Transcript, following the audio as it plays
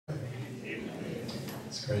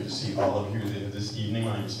It's great to see all of you this evening.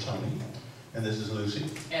 My name is Tony, and this is Lucy.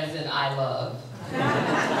 As in, I love.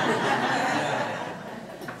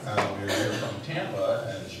 We're here from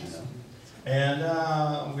Tampa, as you know.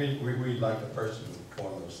 And we'd like to first and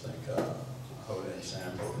foremost thank Hoda and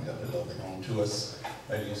Sam for opening up their lovely home to us.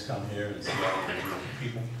 Ladies, come here and see all the beautiful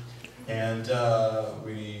people. And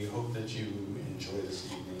we hope that you enjoy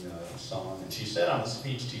this evening song. And she said, I'm a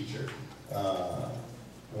speech teacher.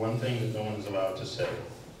 One thing that no one is allowed to say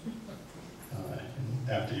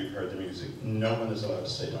after you've heard the music, no one is allowed to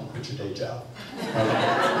say, don't quit your day job.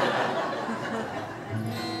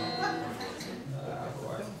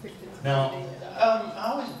 Now,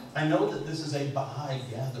 I know that this is a Baha'i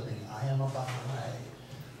gathering. I am a Baha'i.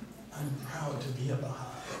 I'm proud to be a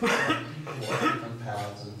Baha'i. People walk different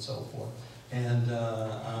paths and so forth. And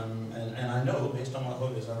I know, based on what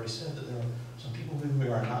Hoda has already said, that there are some people who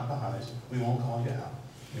are not Baha'is. We won't call you out.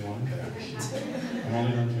 We won't encourage. I'm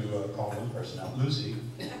only going to call one person out. Lucy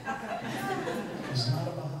is not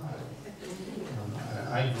a Baha'i.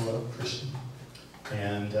 I grew up Christian.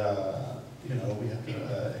 And, you know, we have to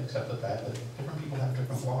accept the fact that different people have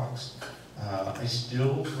different walks. I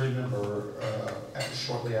still remember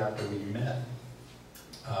shortly after we met,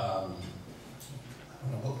 I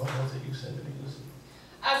don't know, what was it you said to me, Lucy?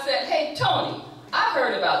 I said, hey, Tony, I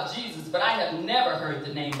heard about Jesus, but I have never heard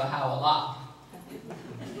the name Baha'u'llah.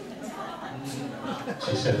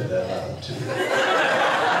 She said it that loud, too.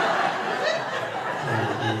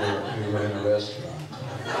 we were in a restaurant.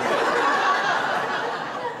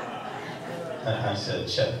 I said,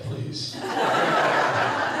 check, please.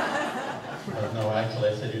 No, actually,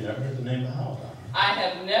 I said, you never heard the name Baha'u'llah. I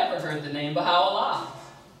have never heard the name Baha'u'llah.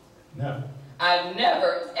 No. I've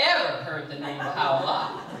never, ever heard the name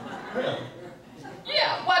Baha'u'llah. Really?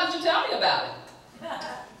 Yeah, why did you tell me about it?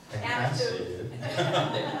 And I said,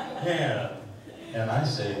 yeah. And I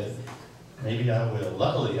said, maybe I will.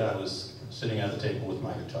 Luckily, I was sitting at the table with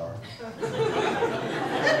my guitar.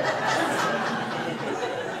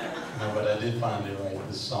 No, but I did finally write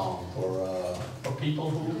this song for people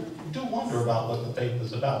who do wonder about what the faith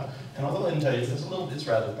is about. And although I can tell you, it's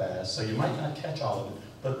rather fast, so you might not catch all of it.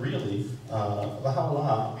 But really,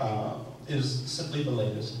 Baha'u'llah is simply the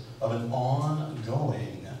latest of an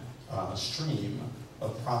ongoing stream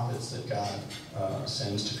of prophets that God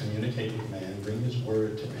sends to communicate with man, bring his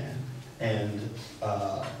word to man, and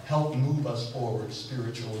help move us forward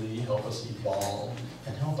spiritually, help us evolve,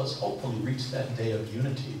 and help us hopefully reach that day of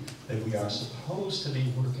unity that we are supposed to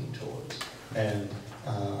be working towards. And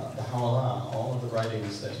Baha'u'llah, all of the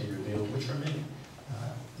writings that he revealed, which are many,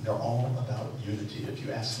 they're all about unity. If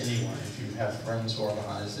you ask anyone, if you have friends who are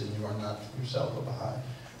Baha'is and you are not yourself a Baha'i,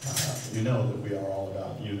 you know that we are all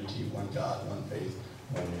about unity, one God, one faith,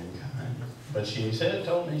 one mankind. But she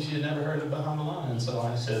told me she had never heard of Baha'u'llah, and so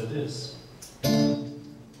I said this.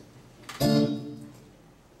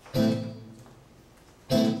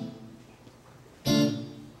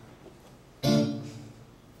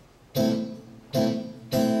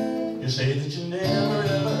 You say that you never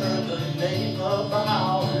ever heard the name of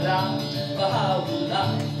Baha'u'llah.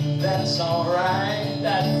 Baha'u'llah. That's alright.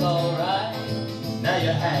 That's alright. Now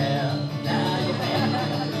you have. Now you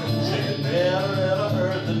have. Say you never ever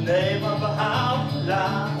heard the name of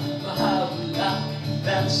Baha'u'llah. Baha'u'llah.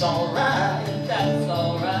 That's alright. That's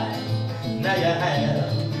alright. Now you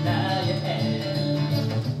have. Now you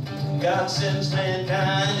have. God sends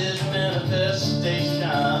mankind his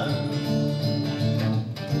manifestation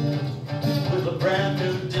with a brand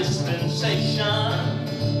new dispensation.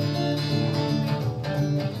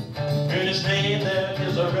 In his name there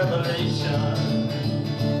is a revelation.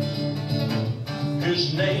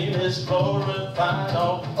 His name is glorified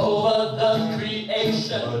all over the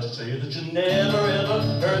creation. But to say that you never ever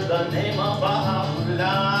heard the name of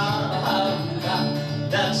Baha'u'llah. Baha'u'llah.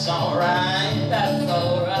 That's alright. That's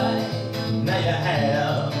alright. Now you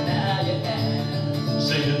have. Now you have.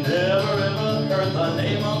 Say you never ever heard the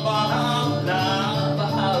name of Baha'u'llah.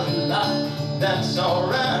 Baha'u'llah. That's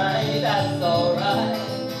alright. That's alright.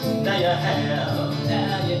 Now you have.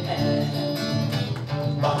 Now you have.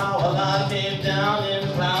 Baha'u'llah came down in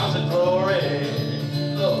clouds of glory,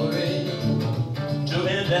 Glory. to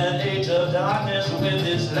end that age of darkness with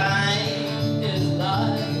his light. His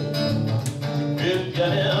life. If you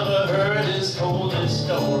never heard his holy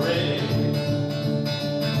story,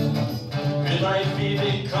 it might be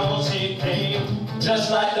because he came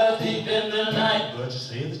just like a thief in the night. But you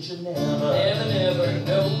say that you never Never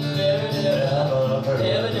know. Never ever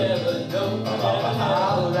heard never know. about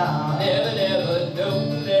Baha'u'llah. Never know.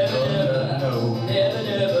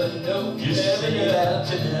 Never know. You say that you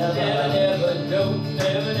never Never know.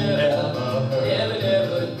 Never ever heard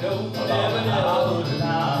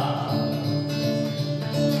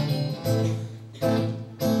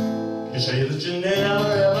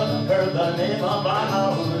name of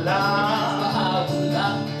Baha'u'llah.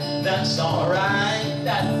 That's alright.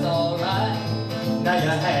 That's alright. Now you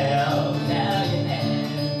have. Now you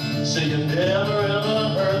have. So you never ever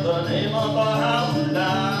heard the name of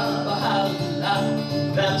Baha'u'llah.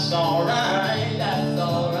 Baha'u'llah. That's alright. That's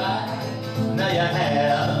alright. Now you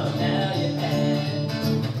have. Now you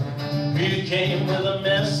have. He came with a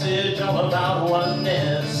message all about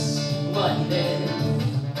oneness. Oneness.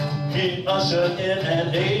 He ushered in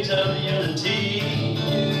an age of unity.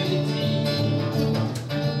 Unity.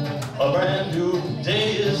 A brand new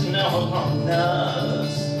day is now upon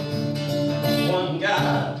us. One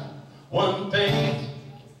God, one faith,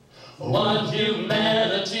 one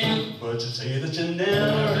humanity. But you say that you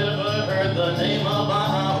never ever heard the name of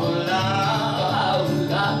Baha'u'llah.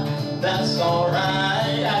 Baha'u'llah. That's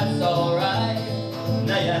alright. That's alright.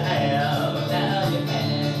 Now you have. Now you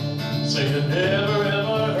have. So you never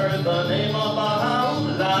ever heard the name of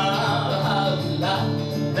Baha'u'llah. Baha'u'llah.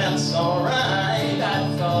 That's alright.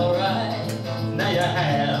 That's alright. Now you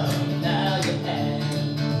have. Now you have.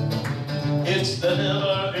 It's the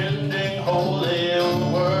never-ending holy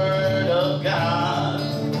word of God.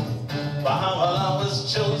 Baha'u'llah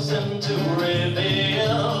was chosen to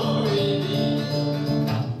reveal.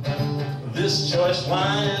 This choice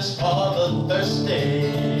wine is for the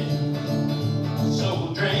thirsty.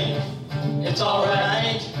 So drink, it's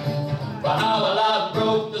alright. Baha'u'llah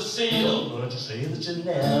broke the seal. But you say that you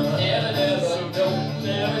never, Never, never, no,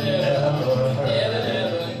 never, never, ever heard never,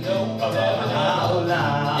 never, no, of never, never,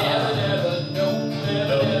 Baha'u'llah. never, never, no,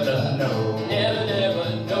 never, never, No. never, never,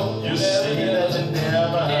 no, You never, say never, that you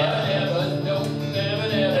never, never, never, no, never,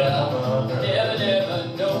 never, ever never, never,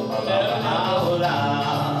 no, of never, never. Baha'u'llah.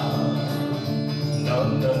 No,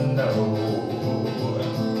 no, no.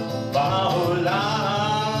 Baha'u'llah.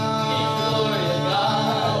 It's the glory of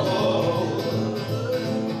God.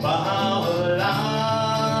 Baha'u'llah.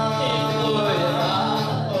 It's the glory of God.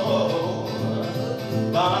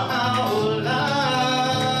 Baha'u'llah.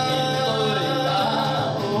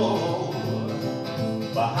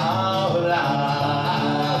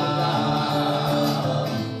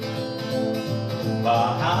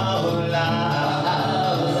 Baha'u'llah.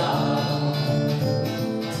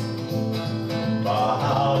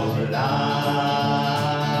 Baha'u'llah.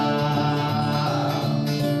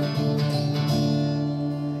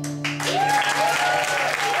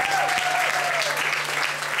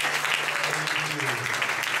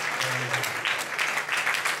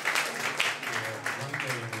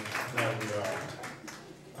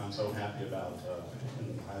 I'm so happy about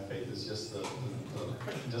in High Faith is just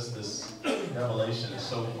just this revelation is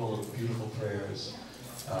so full of beautiful prayers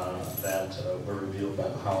that were revealed by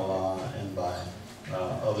Baha'u'llah and by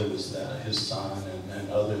others, that his son and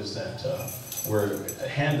others that were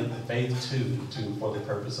handed the faith to for the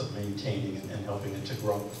purpose of maintaining and helping it to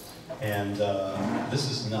grow. And this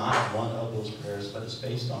is not one of those prayers, but it's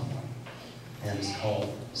based on one. And it's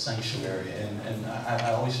called Sanctuary. And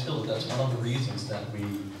I always feel that that's one of the reasons that we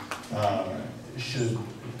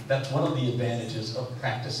that's one of the advantages of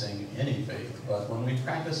practicing any faith. But when we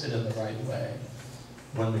practice it in the right way,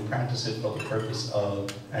 when we practice it for the purpose of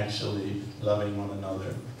actually loving one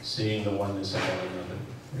another, seeing the oneness of one another,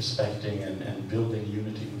 respecting and building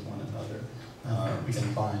unity with one another, we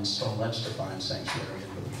can find so much to find sanctuary in,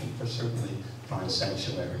 but we can certainly find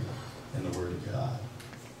sanctuary in the Word of God.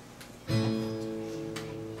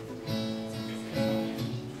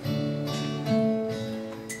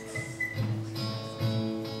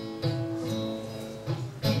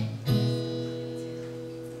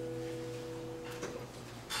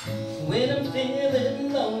 When I'm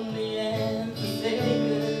feeling lonely and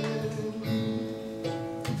forsaken,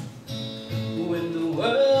 when the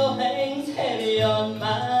world hangs heavy on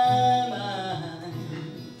my mind,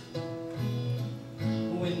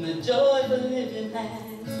 when the joy for living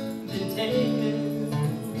has been taken,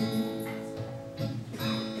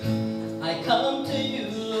 I come to you,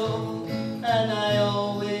 Lord, and I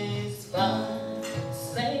always find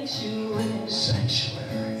sanctuary.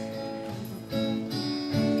 Sanctuary.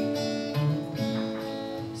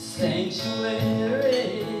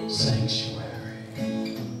 Sanctuary.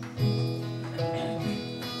 Sanctuary.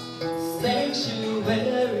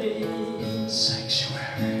 Sanctuary.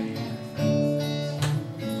 Sanctuary.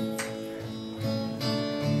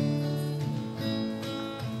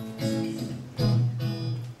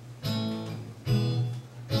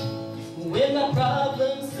 When my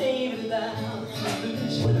problems seem without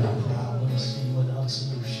solution, When our problems seem without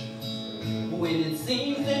solution, when it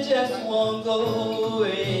seems they just won't go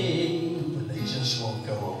away, when they just won't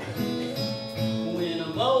go away, when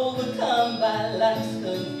I'm overcome by life's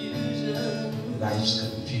confusion, life's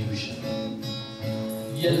confusion,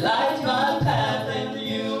 You light my path and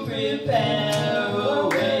you prepare a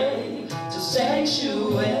way to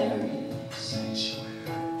sanctuary. Sanctuary.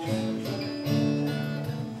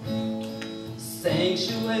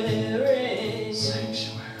 Sanctuary.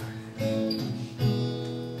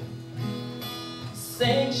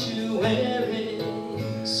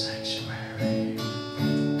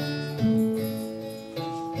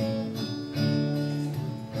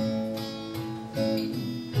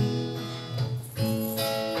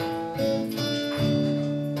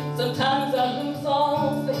 Sometimes I lose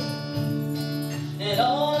all faith, and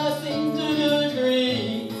all I seem to do is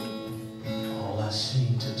grieve. All I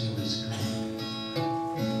seem to do is grieve.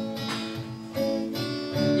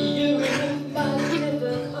 You remove my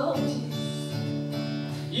difficulties.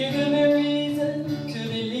 You give me reason to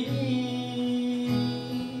believe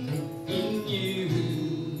in you.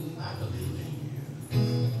 I believe in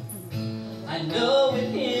you. I know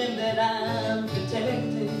with Him that I'm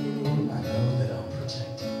protected. I know that I'm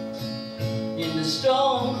protected. In the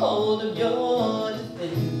stronghold of your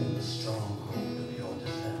defense. In the stronghold of your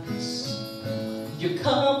defense. You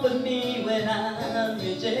comfort me when I'm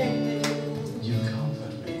rejected. You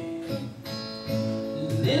comfort me.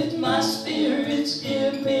 Lift my spirits,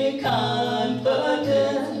 give me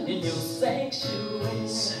confidence in your sanctuary.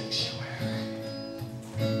 Sanctuary.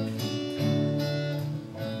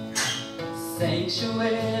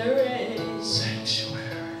 Sanctuary.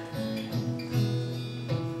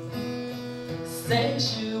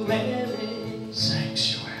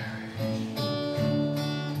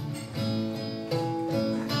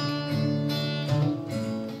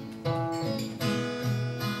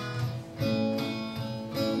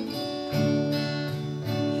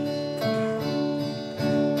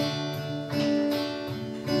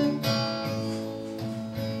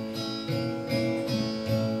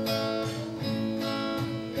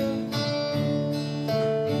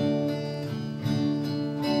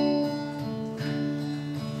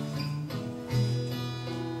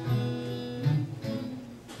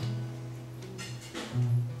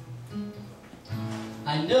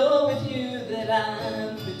 I know with you that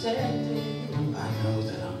I'm protected. I know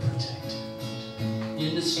that I'm protected.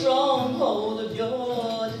 In the stronghold of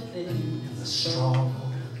your defense. In the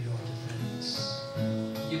stronghold of your defense.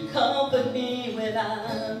 You comfort me when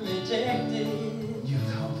I'm rejected. You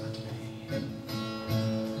comfort me.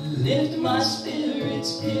 Lift my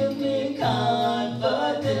spirits, give me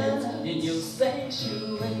confidence in your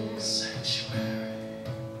sanctuary. Sanctuary.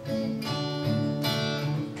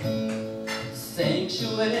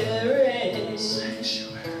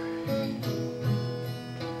 Sanctuary.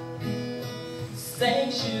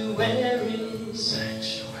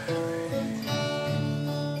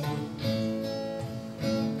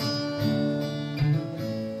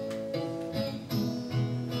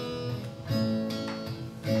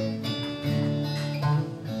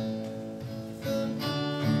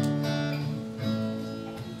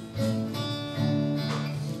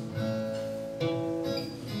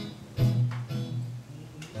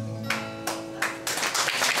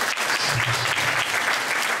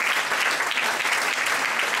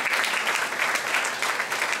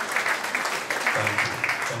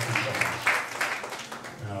 Thank you so much.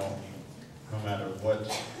 Now, no matter what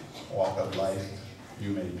walk of life you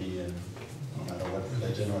may be in, no matter what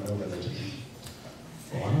religion or no religion,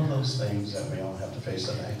 one of those things that we all have to face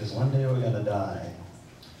the fact is one day we're going to die.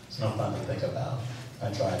 It's no fun to think about.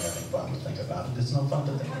 I try having fun to think about it. It's no fun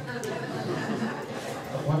to think about it.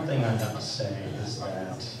 But one thing I have to say is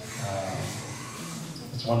that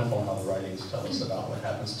it's wonderful how the writings tell us about what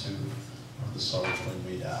happens to the soul when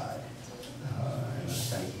we die. And I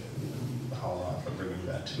thank Ballard for bringing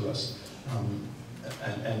that to us.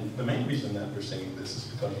 And the main reason that we're singing this is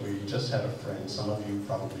because we just had a friend, some of you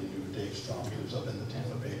probably knew Dave Strong, he was up in the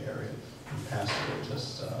Tampa Bay area. He passed away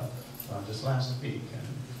just last week.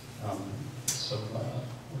 And so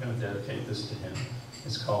we're going to dedicate this to him.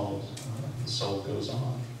 It's called The Soul Goes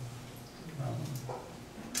On. Well,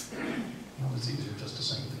 it's easier just to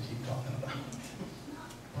sing than keep talking about it.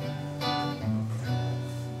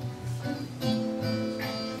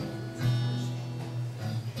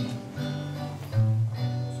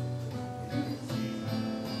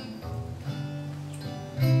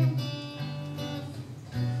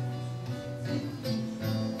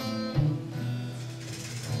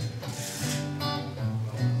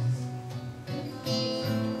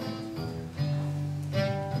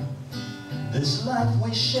 This life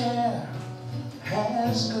we share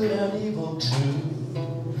has good and evil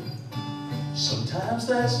too. Sometimes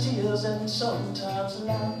there's tears and sometimes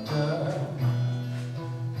laughter.